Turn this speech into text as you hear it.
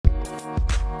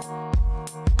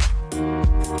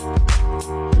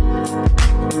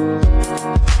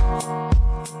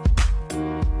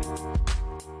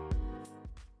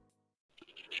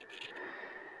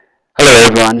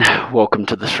everyone. Welcome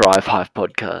to the Thrive Hive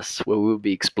podcast, where we'll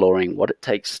be exploring what it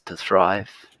takes to thrive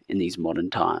in these modern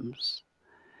times.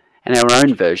 And our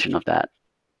own version of that,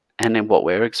 and then what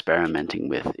we're experimenting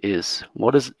with, is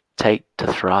what does it take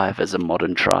to thrive as a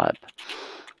modern tribe?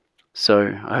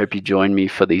 So I hope you join me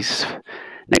for these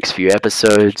next few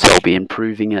episodes. I'll be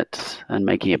improving it and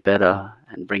making it better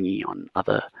and bringing on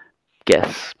other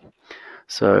guests.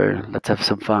 So let's have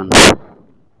some fun.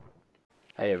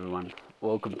 Hey everyone,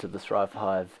 welcome to the Thrive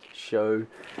Hive show,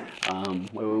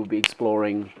 where we'll be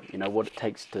exploring, what it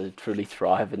takes to truly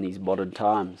thrive in these modern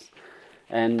times.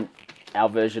 And our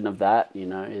version of that,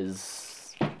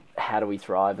 is how do we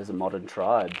thrive as a modern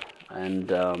tribe?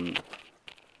 And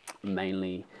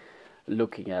mainly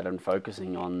looking at and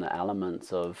focusing on the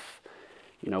elements of,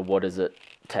 what does it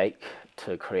take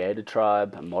to create a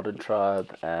tribe, a modern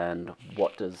tribe, and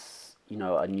what does,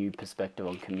 a new perspective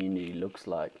on community looks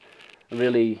like. I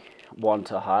really want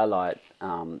to highlight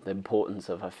the importance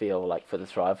of, I feel like, for the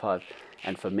Thrive Hive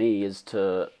and for me, is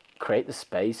to create the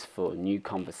space for new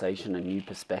conversation and new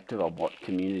perspective on what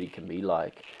community can be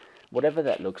like, whatever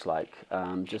that looks like.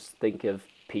 Just think of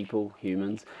people,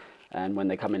 humans, and when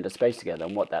they come into space together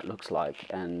and what that looks like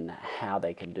and how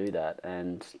they can do that,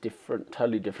 and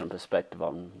totally different perspective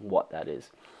on what that is.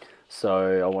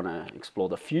 So I want to explore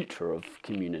the future of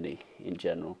community in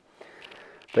general.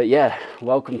 But yeah,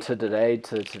 welcome to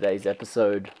today's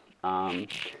episode. I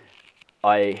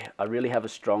really have a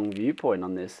strong viewpoint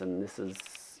on this, and this is,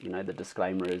 the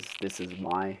disclaimer is this is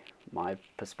my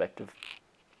perspective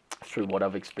through what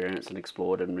I've experienced and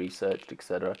explored and researched,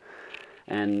 etc.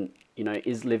 And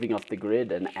is living off the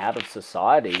grid and out of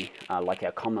society, like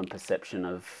our common perception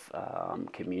of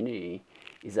community,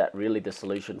 is that really the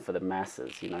solution for the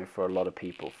masses? For a lot of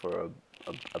people, for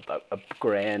a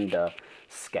grander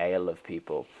scale of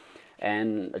people.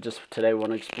 And I just today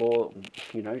want to explore,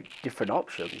 different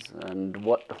options and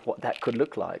what that could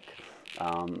look like.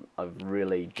 A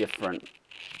really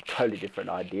totally different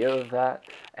idea of that,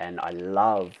 and I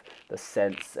love the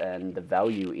sense and the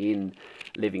value in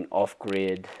living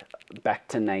off-grid, back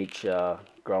to nature,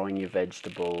 growing your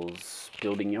vegetables,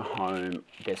 building your home.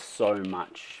 There's so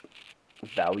much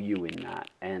value in that,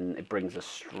 and it brings us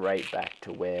straight back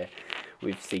to where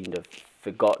we've seemed to have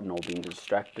forgotten or been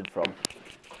distracted from.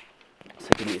 So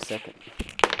give me a second.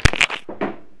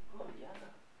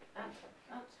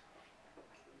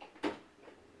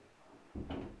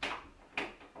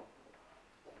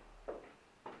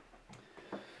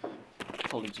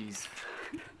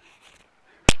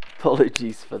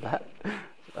 Apologies for that.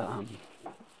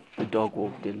 The dog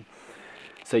walked in.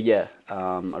 So yeah,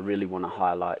 I really want to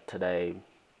highlight today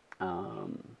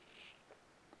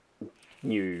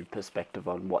new perspective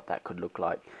on what that could look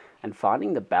like, and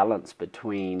finding the balance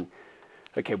between,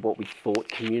 okay, what we thought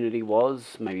community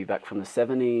was, maybe back from the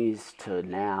 70s to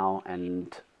now,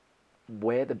 and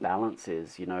where the balance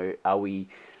is. Are we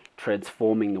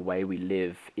transforming the way we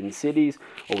live in cities,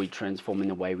 or are we transforming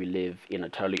the way we live in a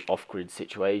totally off-grid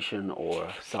situation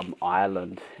or some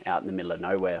island out in the middle of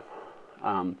nowhere?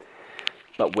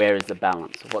 But where is the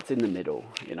balance? What's in the middle?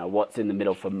 What's in the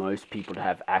middle for most people to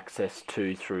have access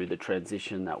to through the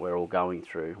transition that we're all going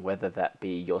through, whether that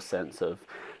be your sense of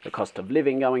the cost of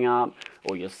living going up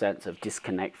or your sense of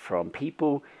disconnect from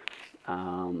people.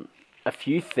 A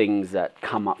few things that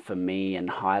come up for me and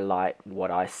highlight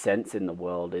what I sense in the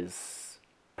world is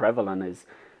prevalent is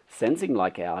sensing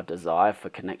like our desire for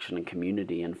connection and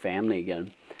community and family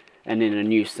again, and in a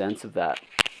new sense of that.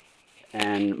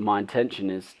 And my intention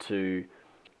is to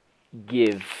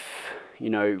give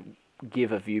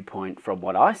a viewpoint from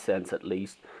what I sense, at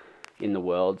least in the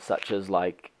world, such as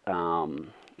like, our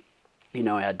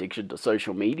addiction to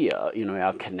social media,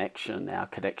 our connection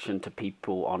to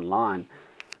people online,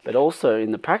 but also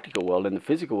in the practical world, in the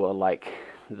physical world, like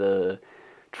the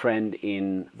trend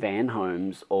in van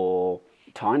homes or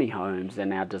tiny homes,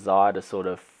 and our desire to sort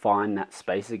of find that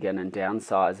space again and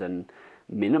downsize and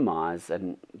minimize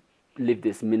and live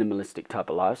this minimalistic type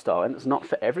of lifestyle. And it's not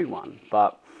for everyone,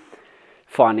 but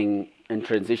finding and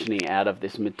transitioning out of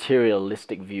this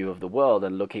materialistic view of the world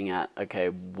and looking at, okay,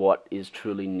 what is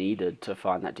truly needed to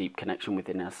find that deep connection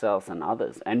within ourselves and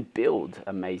others and build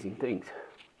amazing things.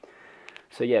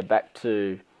 So yeah, back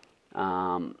to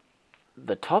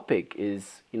the topic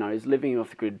is, is living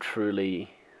off the grid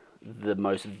truly the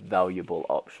most valuable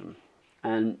option?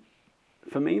 And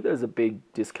for me, there's a big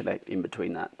disconnect in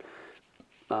between that.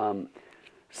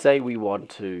 Say we want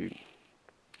to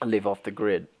live off the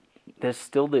grid, there's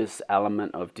still this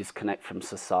element of disconnect from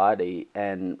society,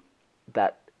 and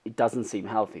that it doesn't seem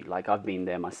healthy. Like, I've been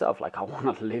there myself. Like, I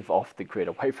want to live off the grid,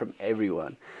 away from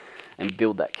everyone, and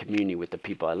build that community with the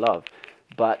people I love.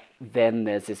 But then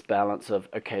there's this balance of,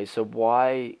 okay, so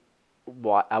why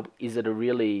is it a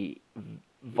really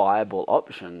viable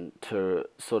option to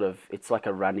sort of, it's like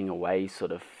a running away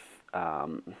sort of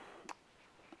um,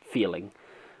 feeling,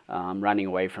 running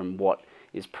away from what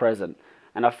is present.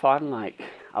 And I find like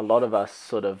a lot of us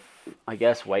sort of, I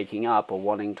guess, waking up or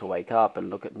wanting to wake up and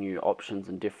look at new options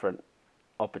and different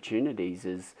opportunities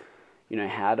is,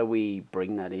 how do we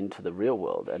bring that into the real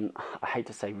world? And I hate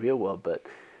to say real world, but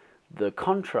the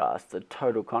contrast, the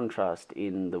total contrast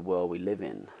in the world we live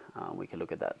in. We can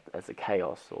look at that as a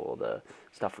chaos, or the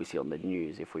stuff we see on the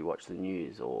news if we watch the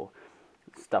news, or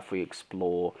stuff we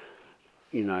explore,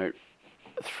 you know,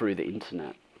 through the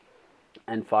internet.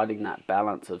 And finding that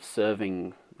balance of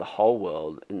serving the whole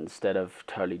world instead of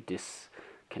totally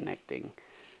disconnecting,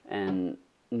 and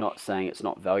not saying it's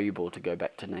not valuable to go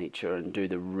back to nature and do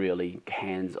the really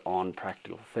hands-on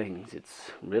practical things.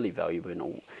 It's really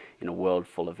valuable in a world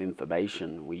full of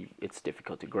information. It's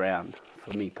difficult to ground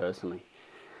for me personally.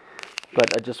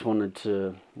 But I just wanted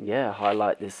to,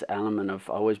 highlight this element of,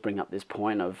 I always bring up this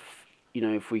point of,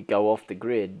 if we go off the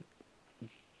grid,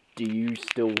 do you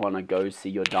still want to go see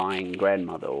your dying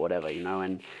grandmother or whatever,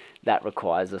 and that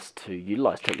requires us to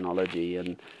utilize technology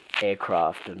and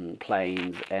aircraft and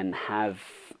planes and have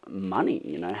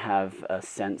money, have a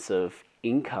sense of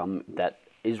income that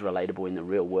is relatable in the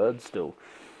real world still.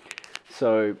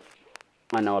 So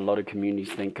I know a lot of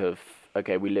communities think of,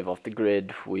 okay, we live off the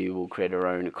grid, we will create our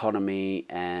own economy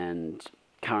and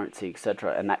currency,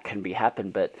 etc., and that can be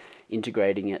happen, but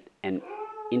integrating it and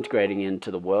integrating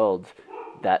into the world,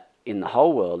 that in the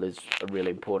whole world, is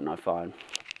really important, I find.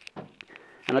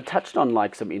 And I touched on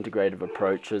like some integrative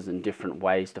approaches and different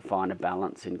ways to find a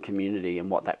balance in community and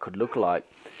what that could look like.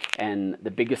 And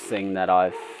the biggest thing that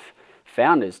I've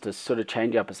found is to sort of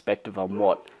change our perspective on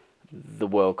what the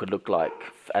world could look like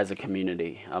as a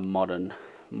community, a modern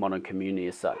community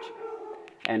as such.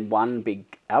 And one big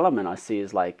element I see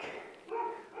is like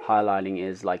highlighting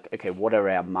is like, okay, what are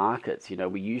our markets?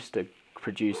 We used to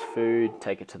produce food,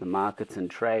 take it to the markets and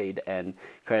trade and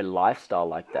create a lifestyle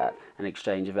like that and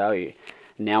exchange value.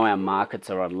 Now our markets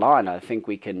are online. I think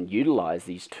we can utilize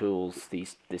these tools,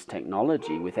 this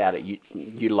technology, without it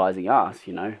utilizing us.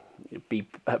 Be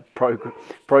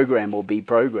program or be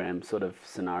programmed sort of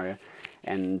scenario,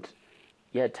 and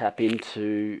tap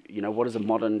into what does a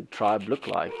modern tribe look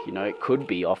like. It could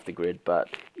be off the grid, but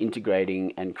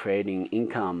integrating and creating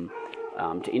income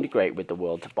to integrate with the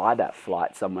world, to buy that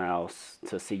flight somewhere else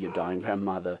to see your dying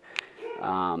grandmother,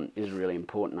 is really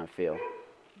important, I feel.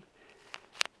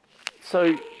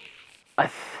 So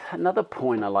another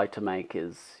point I like to make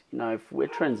is, if we're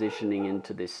transitioning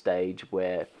into this stage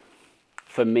where,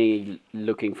 for me,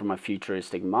 looking from a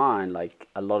futuristic mind, like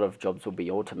a lot of jobs will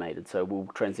be automated. So we'll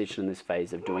transition in this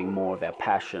phase of doing more of our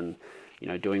passion,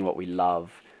 doing what we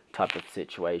love type of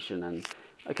situation. And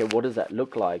okay, what does that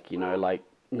look like? Like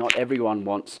not everyone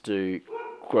wants to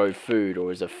grow food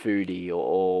or is a foodie,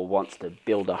 or wants to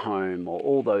build a home or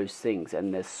all those things.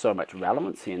 And there's so much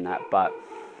relevancy in that, but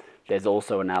there's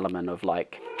also an element of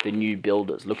like the new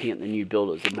builders, looking at the new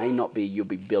builders. It may not be you'll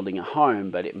be building a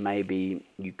home, but it may be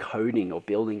you coding or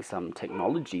building some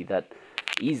technology that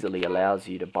easily allows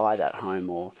you to buy that home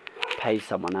or pay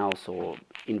someone else or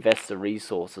invest the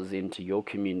resources into your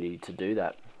community to do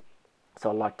that. So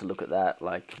I like to look at that,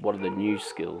 like what are the new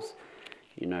skills?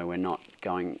 We're not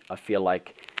going, I feel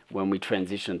like when we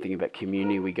transition, thinking about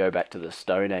community, we go back to the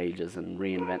Stone Ages and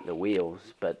reinvent the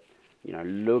wheels. But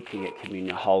looking at community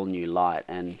in a whole new light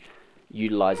and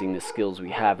utilizing the skills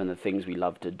we have and the things we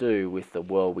love to do with the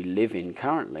world we live in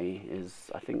currently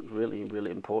is, I think, really, really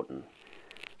important.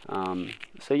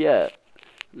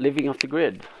 Living off the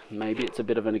grid, maybe it's a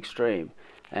bit of an extreme.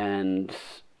 And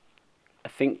I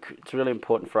think it's really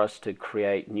important for us to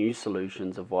create new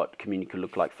solutions of what community could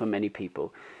look like for many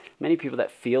people. Many people that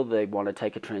feel they want to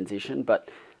take a transition, but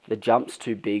the jump's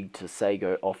too big to say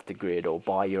go off the grid or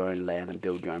buy your own land and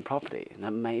build your own property. And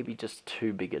that may be just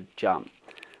too big a jump.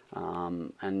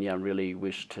 I really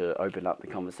wish to open up the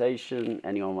conversation.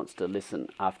 Anyone wants to listen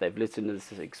after they've listened to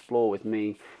this, explore with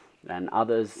me and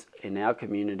others in our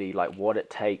community, like what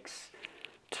it takes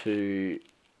to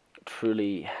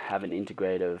truly have an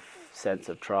integrative sense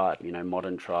of tribe,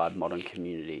 modern tribe, modern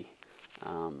community.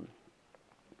 I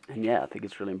think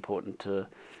it's really important to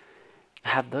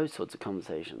have those sorts of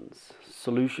conversations,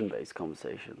 solution-based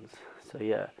conversations. So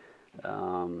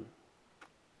I'm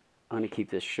going to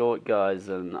keep this short, guys,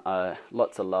 and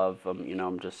lots of love.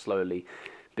 I'm just slowly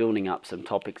building up some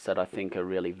topics that I think are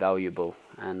really valuable.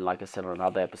 And like I said on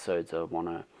other episodes, I want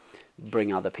to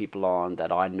bring other people on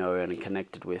that I know and are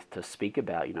connected with to speak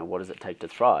about, what does it take to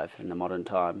thrive in the modern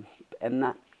time, and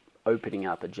that opening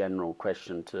up a general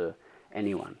question to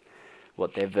anyone,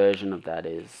 what their version of that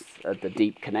is, the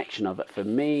deep connection of it. For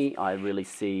me, I really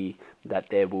see that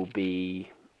there will be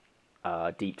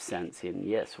a deep sense in,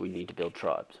 yes, we need to build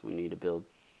tribes, we need to build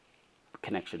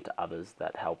connection to others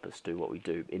that help us do what we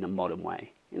do in a modern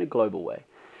way, in a global way.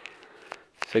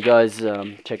 So guys,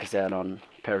 check us out on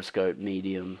Periscope,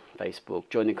 Medium, Facebook.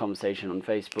 Join the conversation on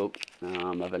Facebook.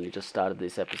 I've only just started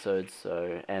this episode,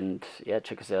 and yeah,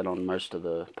 check us out on most of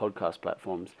the podcast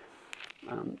platforms.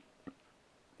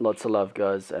 Lots of love,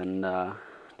 guys, and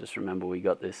just remember, we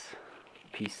got this.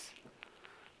 Peace.